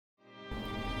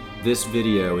This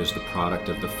video is the product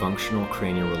of the Functional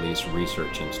Cranial Release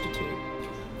Research Institute.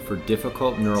 For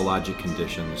difficult neurologic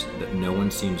conditions that no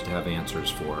one seems to have answers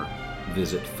for,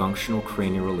 visit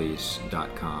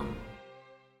functionalcranialrelease.com.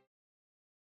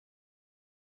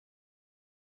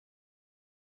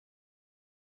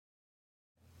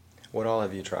 What all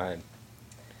have you tried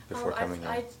before coming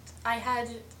here?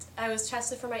 I was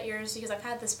tested for my ears because I've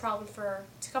had this problem for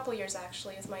a couple of years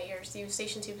actually with my ears, the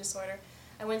Eustachian Tube Disorder.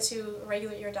 I went to a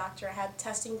regular ear doctor. I had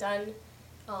testing done,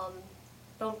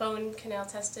 bone canal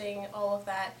testing, all of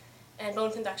that, and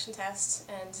bone conduction tests,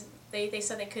 and they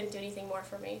said they couldn't do anything more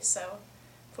for me. So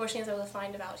fortunately I was able to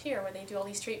find about here where they do all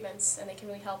these treatments and they can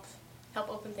really help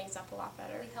open things up a lot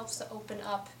better. It helps to open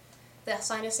up the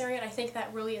sinus area, and I think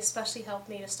that really especially helped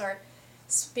me to start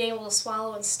being able to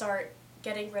swallow and start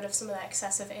getting rid of some of that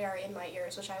excessive air in my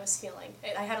ears, which I was feeling.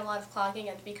 I had a lot of clogging,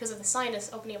 and because of the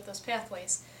sinus opening up those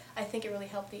pathways, I think it really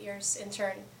helped the ears in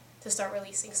turn to start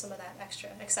releasing some of that extra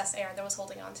excess air that was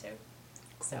holding on to.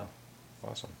 So.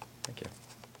 Awesome. Thank you.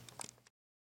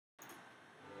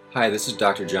 Hi, this is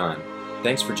Dr. John.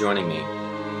 Thanks for joining me.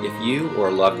 If you or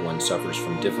a loved one suffers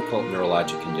from difficult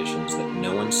neurologic conditions that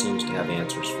no one seems to have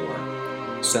answers for,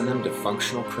 send them to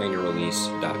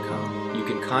functionalcranialrelease.com. You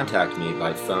can contact me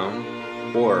by phone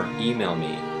or email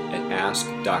me at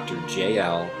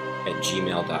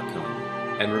askdrjl@gmail.com.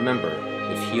 And remember,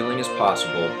 if healing is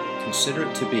possible, consider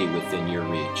it to be within your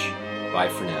reach. Bye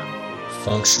for now.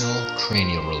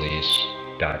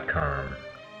 functionalcranialrelease.com